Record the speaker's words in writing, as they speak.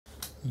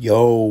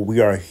Yo, we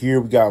are here.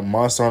 We got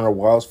Monster Hunter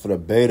Wilds for the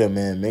beta,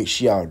 man. Make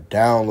sure y'all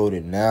download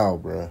it now,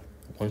 bruh.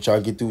 Once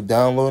y'all get through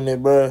downloading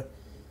it, bruh,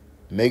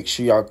 make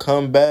sure y'all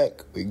come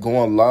back. We're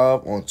going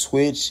live on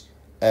Twitch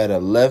at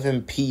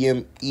 11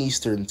 p.m.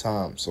 Eastern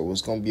time. So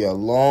it's going to be a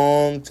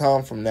long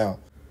time from now.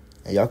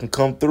 And y'all can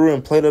come through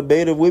and play the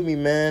beta with me,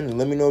 man. And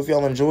let me know if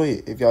y'all enjoy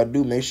it. If y'all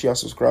do, make sure y'all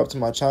subscribe to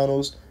my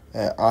channels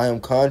at I am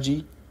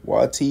Kanji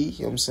YT. You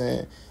know what I'm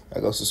saying?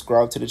 I go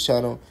subscribe to the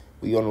channel.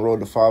 We on the road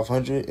to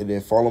 500. And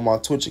then follow my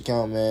Twitch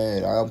account,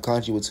 man. I am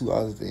Kanji with 2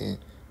 eyes at the end.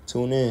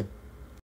 Tune in.